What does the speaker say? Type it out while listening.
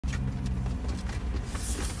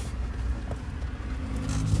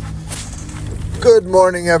Good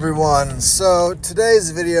morning, everyone. So today's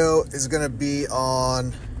video is going to be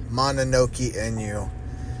on mononokeinu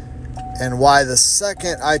and why the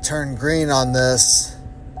second I turn green on this,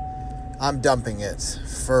 I'm dumping it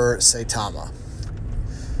for saitama.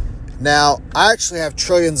 Now, I actually have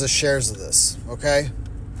trillions of shares of this, okay?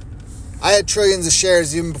 I had trillions of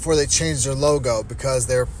shares even before they changed their logo because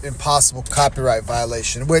they're impossible copyright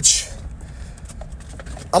violation, which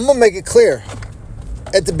I'm going to make it clear.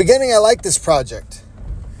 At the beginning, I liked this project.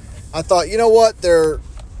 I thought, you know what? They're,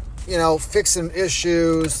 fixing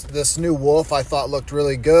issues. This new wolf I thought looked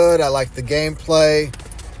really good. I liked the gameplay.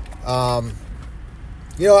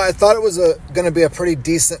 I thought it was going to be a pretty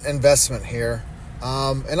decent investment here.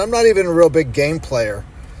 And I'm not even a real big game player.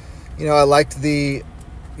 I liked the,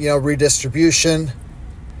 redistribution.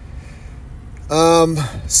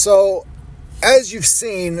 So, as you've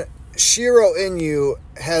seen, Shiro Inu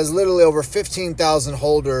has literally over 15,000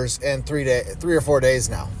 holders in 3 or 4 days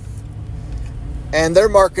now. And their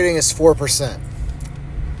marketing is 4%.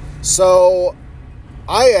 So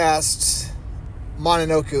I asked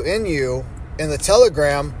mononokeinu in the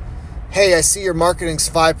Telegram, hey, I see your marketing's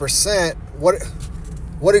 5%.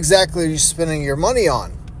 What exactly are you spending your money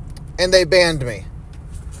on? And they banned me.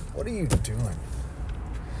 What are you doing?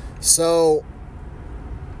 So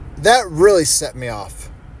that really set me off.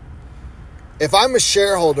 If I'm a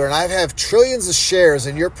shareholder and I have trillions of shares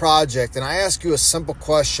in your project and I ask you a simple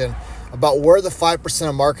question about where the 5%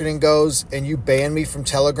 of marketing goes and you ban me from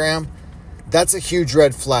Telegram, that's a huge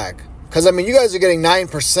red flag. Because, you guys are getting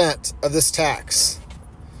 9% of this tax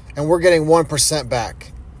and we're getting 1%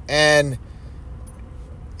 back. And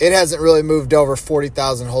it hasn't really moved over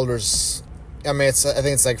 40,000 holders. I think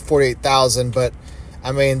it's like 48,000, but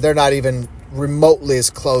they're not even remotely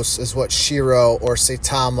as close as what Shiro or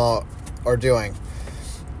Saitama are doing.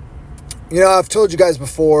 I've told you guys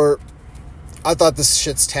before, I thought this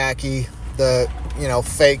shit's tacky, the,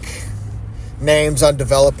 fake names on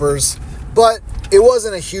developers, but it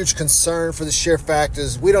wasn't a huge concern for the sheer fact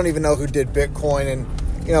is we don't even know who did Bitcoin, and,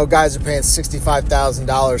 guys are paying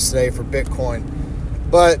 $65,000 today for Bitcoin.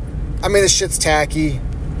 But, this shit's tacky.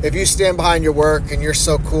 If you stand behind your work and you're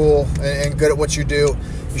so cool and good at what you do,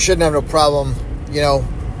 you shouldn't have no problem,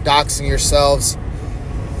 doxing yourselves.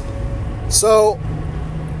 So,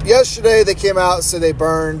 yesterday they came out and said they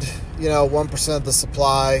burned, 1% of the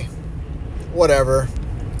supply, whatever.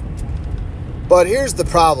 But here's the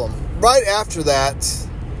problem. Right after that,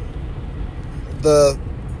 the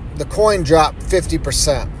coin dropped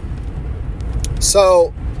 50%.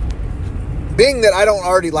 So, being that I don't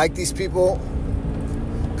already like these people,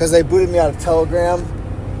 because they booted me out of Telegram,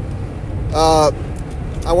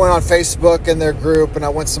 I went on Facebook in their group, and I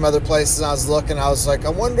went some other places, and I was looking, I was like, I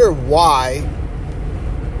wonder why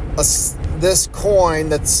this coin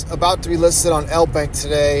that's about to be listed on L-Bank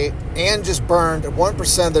today and just burned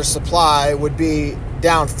 1% of their supply would be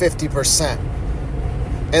down 50%.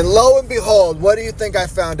 And lo and behold, what do you think I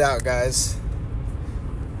found out, guys?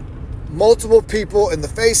 Multiple people in the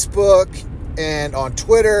Facebook and on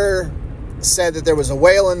Twitter said that there was a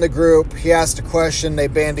whale in the group. He asked a question, they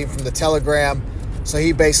banned him from the Telegram. So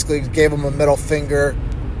he basically gave him a middle finger,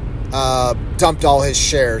 dumped all his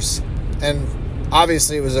shares. And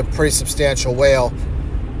obviously it was a pretty substantial whale.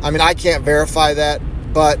 I can't verify that,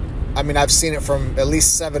 but I've seen it from at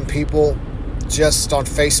least 7 people just on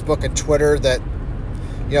Facebook and Twitter that,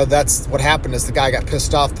 that's what happened is the guy got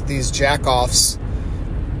pissed off that these jackoffs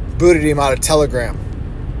booted him out of Telegram.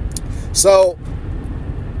 So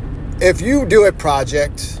if you do a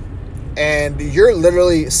project and you're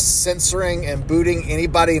literally censoring and booting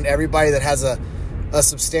anybody and everybody that has a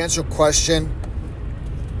substantial question,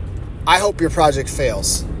 I hope your project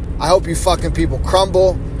fails. I hope you fucking people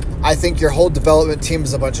crumble. I think your whole development team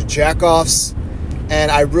is a bunch of jackoffs.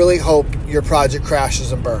 And I really hope your project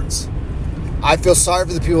crashes and burns. I feel sorry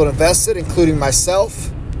for the people that invested, including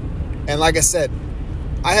myself. And like I said,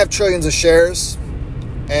 I have trillions of shares.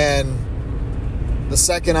 And the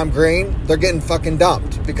second I'm green, they're getting fucking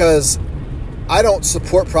dumped. Because I don't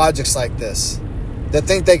support projects like this that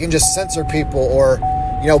think they can just censor people or,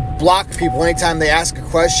 block people anytime they ask a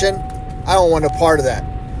question. I don't want a part of that.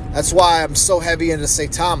 That's why I'm so heavy into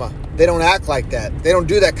saitama. They don't act like that. They don't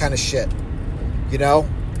do that kind of shit.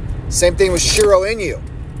 Same thing with Shiro Inu.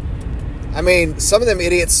 Some of them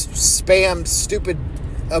idiots spam stupid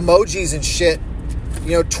emojis and shit,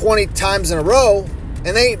 20 times in a row,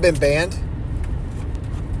 and they ain't been banned.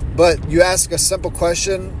 But you ask a simple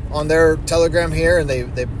question on their Telegram here and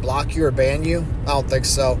they block you or ban you? I don't think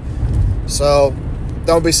so. So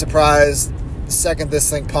don't be surprised. The second this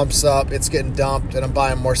thing pumps up, it's getting dumped and I'm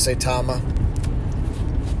buying more saitama.